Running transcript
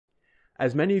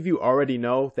As many of you already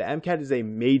know, the MCAT is a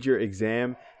major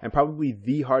exam and probably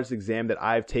the hardest exam that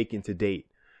I've taken to date.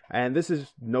 And this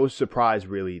is no surprise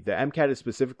really. The MCAT is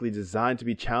specifically designed to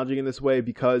be challenging in this way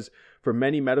because for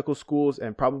many medical schools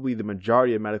and probably the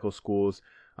majority of medical schools,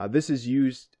 this is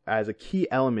used as a key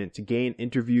element to gain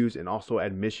interviews and also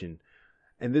admission.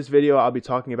 In this video, I'll be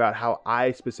talking about how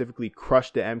I specifically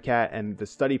crushed the MCAT and the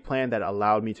study plan that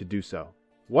allowed me to do so.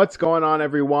 What's going on,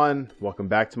 everyone? Welcome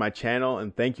back to my channel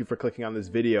and thank you for clicking on this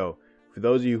video. For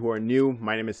those of you who are new,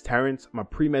 my name is Terence. I'm a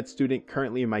pre-med student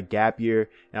currently in my gap year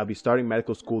and I'll be starting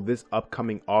medical school this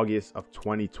upcoming August of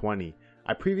 2020.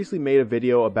 I previously made a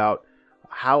video about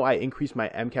how I increased my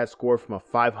MCAT score from a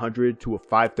 500 to a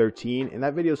 513 and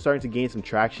that video is starting to gain some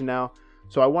traction now.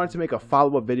 So I wanted to make a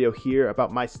follow-up video here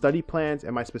about my study plans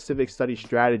and my specific study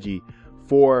strategy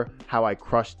for how I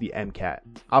crushed the MCAT.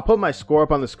 I'll put my score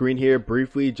up on the screen here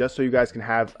briefly just so you guys can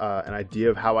have an idea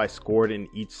of how I scored in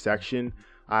each section.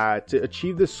 To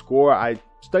achieve this score, I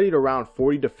studied around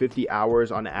 40 to 50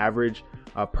 hours on average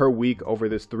per week over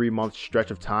this 3-month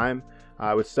stretch of time.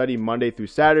 I would study Monday through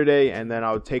Saturday and then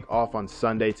I would take off on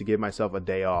Sunday to give myself a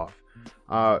day off.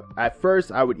 At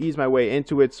first, I would ease my way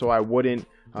into it so I wouldn't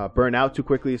burn out too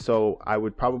quickly, so I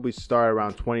would probably start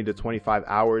around 20 to 25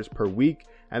 hours per week.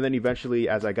 And then eventually,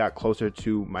 as I got closer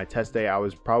to my test day, I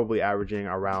was probably averaging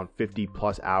around 50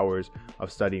 plus hours of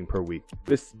studying per week.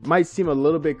 This might seem a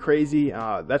little bit crazy.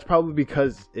 That's probably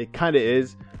because it kind of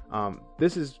is.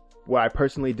 This is what I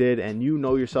personally did, and you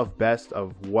know yourself best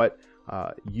of what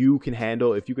you can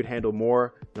handle. If you could handle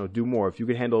more, do more. If you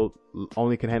could handle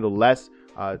less,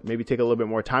 maybe take a little bit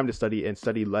more time to study and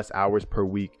study less hours per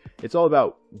week. It's all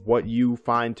about what you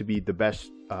find to be the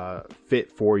best fit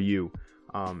for you.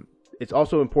 It's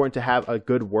also important to have a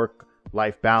good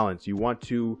work-life balance. You want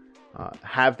to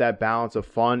have that balance of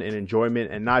fun and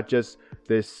enjoyment and not just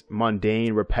this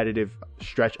mundane, repetitive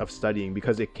stretch of studying,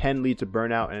 because it can lead to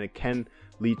burnout and it can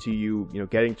lead to you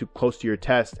getting too close to your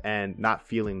test and not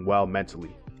feeling well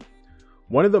mentally.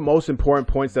 One of the most important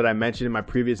points that I mentioned in my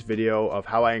previous video of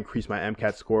how I increased my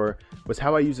MCAT score was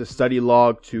how I used a study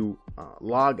log to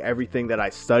log everything that I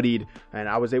studied, and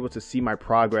I was able to see my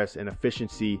progress and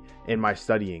efficiency in my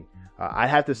studying. I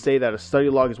have to say that a study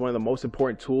log is one of the most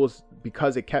important tools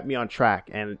because it kept me on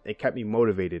track and it kept me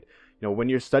motivated. When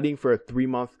you're studying for a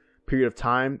 3-month period of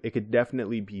time, it could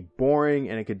definitely be boring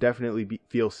and it could definitely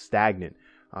feel stagnant.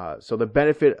 So the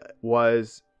benefit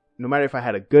was, no matter if I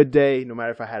had a good day, no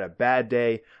matter if I had a bad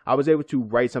day, I was able to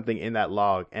write something in that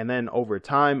log. And then over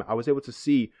time, I was able to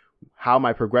see how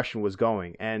my progression was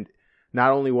going. And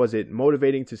not only was it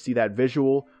motivating to see that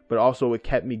visual, but also it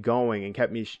kept me going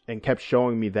and kept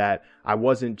showing me that I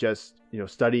wasn't just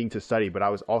studying to study, but I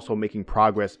was also making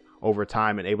progress over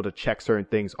time and able to check certain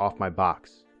things off my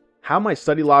box. How my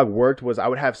study log worked was I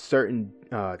would have certain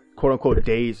quote-unquote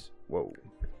days.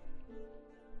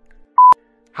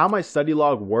 How my study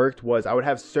log worked was I would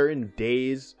have certain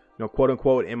days,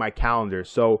 quote-unquote, in my calendar.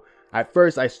 So at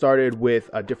first, I started with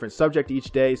a different subject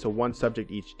each day, so one subject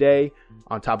each day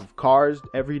on top of CARS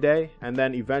every day. And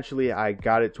then eventually, I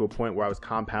got it to a point where I was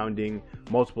compounding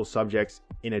multiple subjects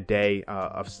in a day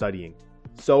of studying.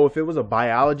 So if it was a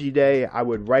biology day, I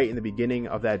would write in the beginning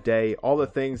of that day all the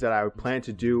things that I would plan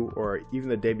to do, or even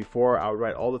the day before, I would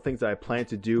write all the things that I plan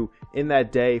to do in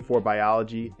that day for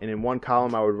biology. And in one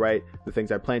column, I would write the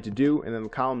things I plan to do, and then the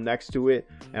column next to it,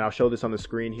 and I'll show this on the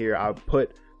screen here, I'll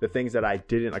put the things that I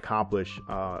didn't accomplish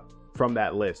from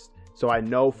that list. So I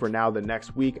know for now the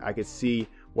next week I could see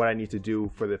what I need to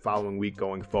do for the following week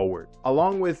going forward.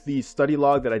 Along with the study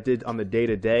log that I did on the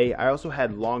day-to-day, I also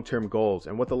had long-term goals.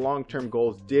 And what the long-term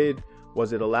goals did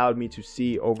was it allowed me to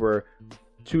see over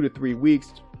 2 to 3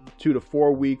 weeks, 2 to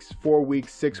 4 weeks, 4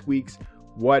 weeks, 6 weeks,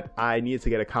 what I needed to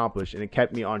get accomplished. And it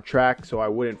kept me on track so I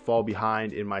wouldn't fall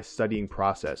behind in my studying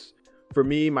process. For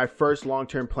me, my first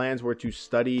long-term plans were to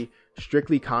study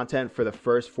strictly content for the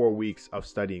first 4 weeks of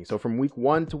studying. So from week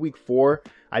 1 to week 4,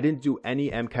 I didn't do any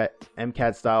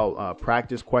MCAT style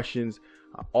practice questions.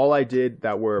 All I did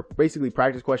that were basically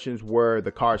practice questions were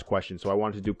the CARS questions. So I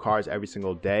wanted to do CARS every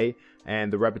single day.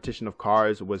 And the repetition of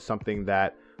CARS was something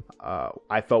that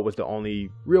I felt was the only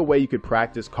real way you could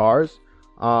practice CARS.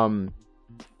 Other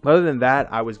than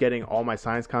that, I was getting all my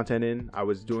science content in. I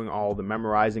was doing all the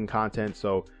memorizing content.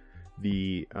 So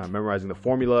memorizing the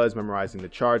formulas, memorizing the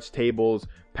charts, tables,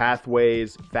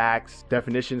 pathways, facts,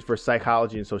 definitions for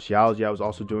psychology and sociology I was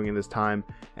also doing in this time.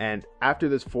 And after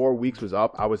this 4 weeks was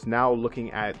up, I was now looking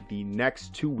at the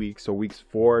next 2 weeks, so weeks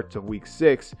 4 to week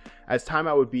 6, as time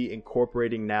I would be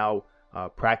incorporating now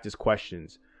practice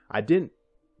questions. I didn't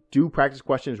do practice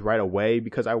questions right away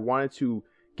because I wanted to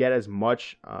get as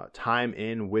much time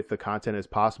in with the content as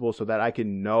possible so that I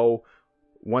can know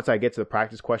once I get to the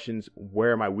practice questions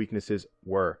where my weaknesses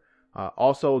were.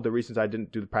 Also, the reasons I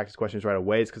didn't do the practice questions right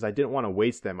away is because I didn't want to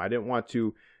waste them. I didn't want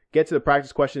to get to the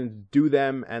practice questions, do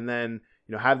them, and then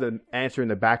have the answer in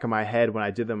the back of my head when I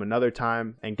did them another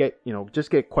time and just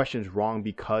get questions wrong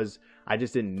because I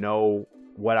just didn't know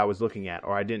what I was looking at,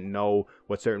 or I didn't know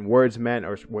what certain words meant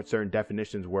or what certain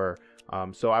definitions were.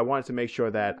 So I wanted to make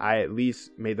sure that I at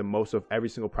least made the most of every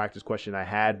single practice question I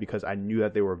had because I knew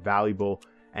that they were valuable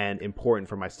and important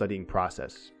for my studying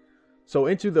process. So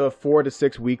into the 4 to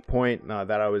 6 week point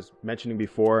that I was mentioning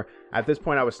before, at this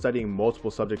point I was studying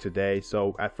multiple subjects a day.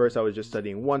 So at first I was just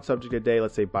studying one subject a day,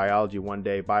 let's say biology one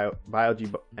day,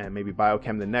 biology and maybe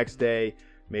biochem the next day,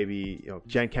 maybe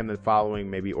gen chem the following,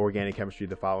 maybe organic chemistry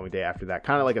the following day after that,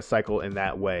 kind of like a cycle in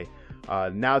that way.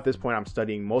 Now at this point I'm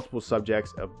studying multiple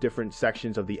subjects of different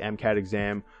sections of the MCAT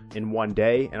exam in one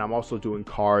day, and I'm also doing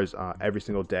CARs every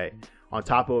single day. On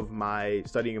top of my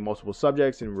studying in multiple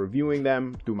subjects and reviewing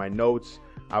them through my notes,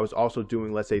 I was also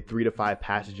doing, let's say, 3 to 5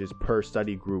 passages per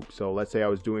study group. So let's say I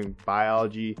was doing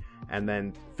biology and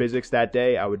then physics that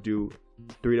day, I would do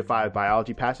 3 to 5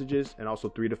 biology passages and also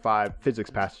 3 to 5 physics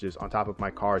passages on top of my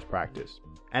CARs practice.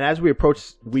 And as we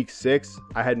approached week 6,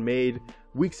 I had made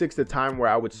week 6 the time where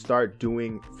I would start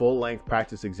doing full-length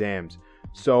practice exams.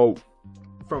 So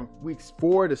from weeks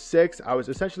 4 to 6, I was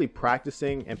essentially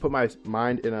practicing and put my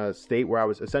mind in a state where I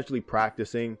was essentially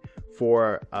practicing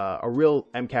for a real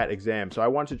MCAT exam. So I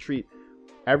wanted to treat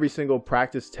every single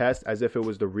practice test as if it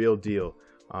was the real deal.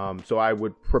 So I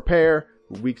would prepare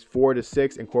weeks 4 to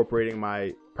 6, incorporating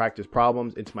my practice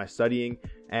problems into my studying,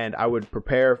 and I would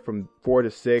prepare from 4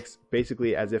 to 6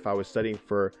 basically as if I was studying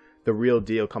for the real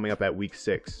deal coming up at week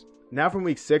 6. Now from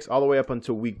week 6 all the way up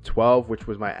until week 12, which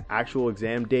was my actual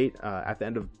exam date at the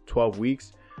end of 12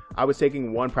 weeks, I was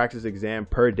taking one practice exam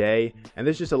per day, and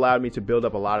this just allowed me to build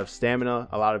up a lot of stamina,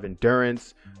 a lot of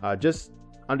endurance, just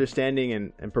understanding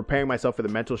and preparing myself for the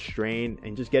mental strain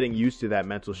and just getting used to that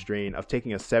mental strain of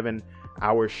taking a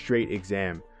 7-hour straight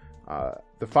exam.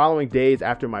 The following days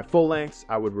after my full lengths,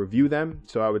 I would review them.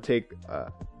 So I would take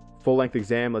a full length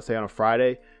exam, let's say on a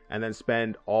Friday, and then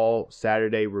spend all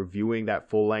Saturday reviewing that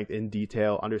full length in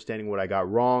detail, understanding what I got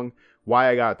wrong, why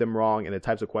I got them wrong, and the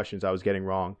types of questions I was getting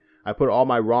wrong. I put all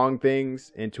my wrong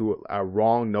things into a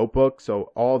wrong notebook.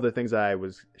 So all the things that I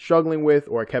was struggling with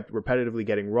or kept repetitively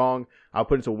getting wrong, I'll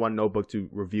put into one notebook to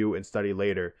review and study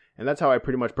later. And that's how I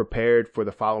pretty much prepared for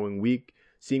the following week,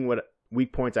 seeing what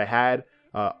weak points I had,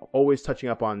 always touching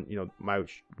up on my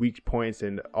weak points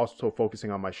and also focusing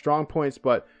on my strong points,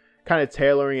 but kind of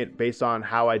tailoring it based on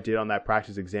how I did on that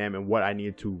practice exam and what I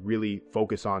needed to really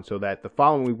focus on, so that the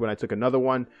following week when I took another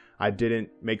one, I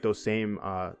didn't make those same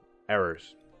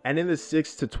errors. And in the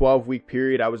 6 to 12 week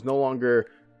period, I was no longer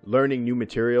learning new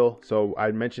material. So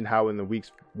I mentioned how in the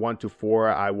weeks 1 to 4,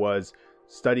 I was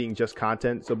studying just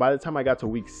content. So by the time I got to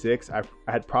week 6, I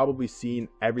had probably seen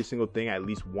every single thing at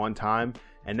least one time.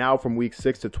 And now from week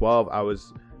 6 to 12, I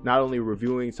was not only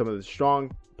reviewing some of the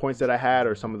strong points that I had,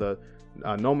 or some of the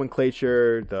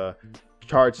nomenclature, the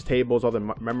charts, tables, all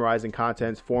the memorizing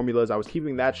contents, formulas. I was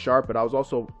keeping that sharp, but I was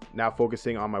also now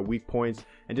focusing on my weak points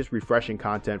and just refreshing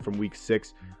content from week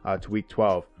 6 to week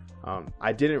 12.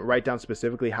 I didn't write down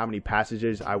specifically how many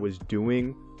passages I was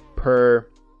doing per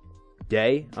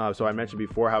day. So I mentioned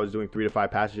before how I was doing 3 to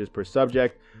 5 passages per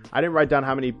subject. I didn't write down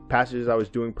how many passages I was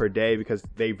doing per day because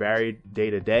they varied day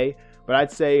to day. But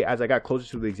I'd say as I got closer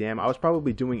to the exam, I was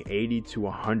probably doing 80 to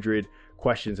 100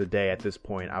 questions a day at this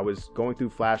point. I was going through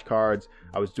flashcards,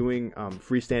 I was doing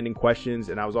freestanding questions,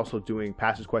 and I was also doing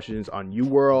passage questions on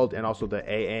UWorld and also the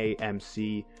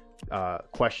AAMC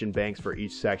question banks for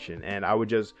each section. And I would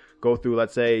just go through,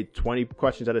 let's say, 20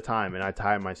 questions at a time, and I'd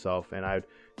time myself, and I'd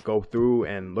go through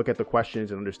and look at the questions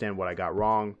and understand what I got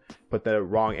wrong, put the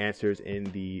wrong answers in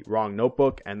the wrong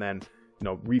notebook, and then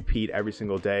repeat every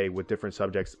single day with different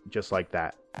subjects just like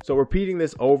that. So repeating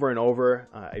this over and over,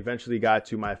 eventually got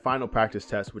to my final practice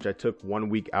test, which I took 1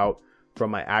 week out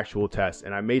from my actual test.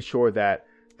 And I made sure that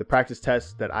the practice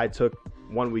test that I took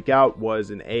 1 week out was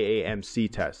an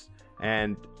AAMC test.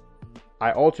 And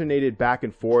I alternated back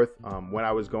and forth when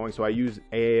I was going. So I used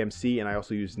AAMC and I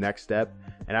also used Next Step.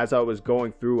 And as I was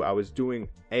going through, I was doing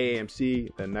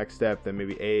AAMC, then Next Step, then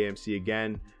maybe AAMC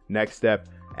again, Next Step.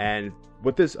 And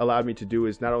what this allowed me to do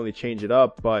is not only change it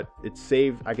up, but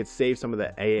I could save some of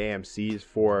the AAMCs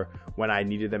for when I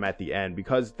needed them at the end,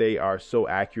 because they are so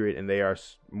accurate and they are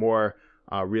more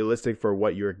realistic for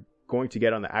what you're going to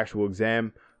get on the actual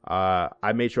exam.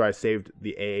 I made sure I saved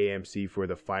the AAMC for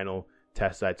the final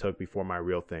tests I took before my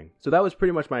real thing. So that was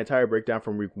pretty much my entire breakdown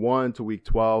from week 1 to week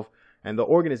 12. And the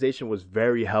organization was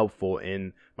very helpful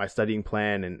in my studying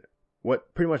plan and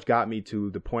what pretty much got me to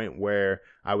the point where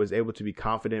I was able to be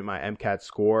confident in my MCAT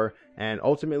score and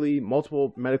ultimately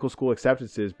multiple medical school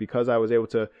acceptances because I was able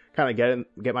to kind of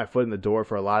get my foot in the door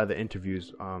for a lot of the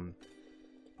interviews.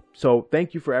 So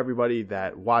thank you for everybody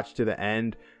that watched to the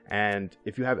end. And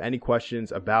if you have any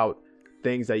questions about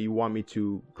things that you want me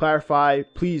to clarify,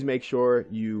 please make sure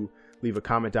you leave a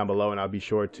comment down below and I'll be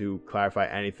sure to clarify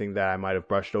anything that I might have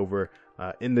brushed over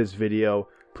in this video.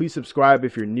 Please subscribe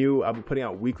if you're new. I'll be putting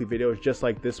out weekly videos just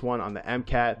like this one on the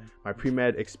MCAT, my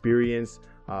pre-med experience,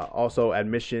 also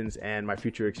admissions, and my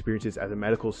future experiences as a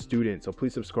medical student. So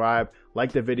please subscribe,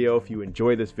 like the video if you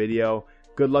enjoy this video.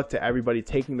 Good luck to everybody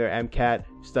taking their MCAT.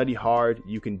 Study hard,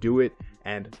 you can do it,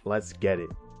 and let's get it.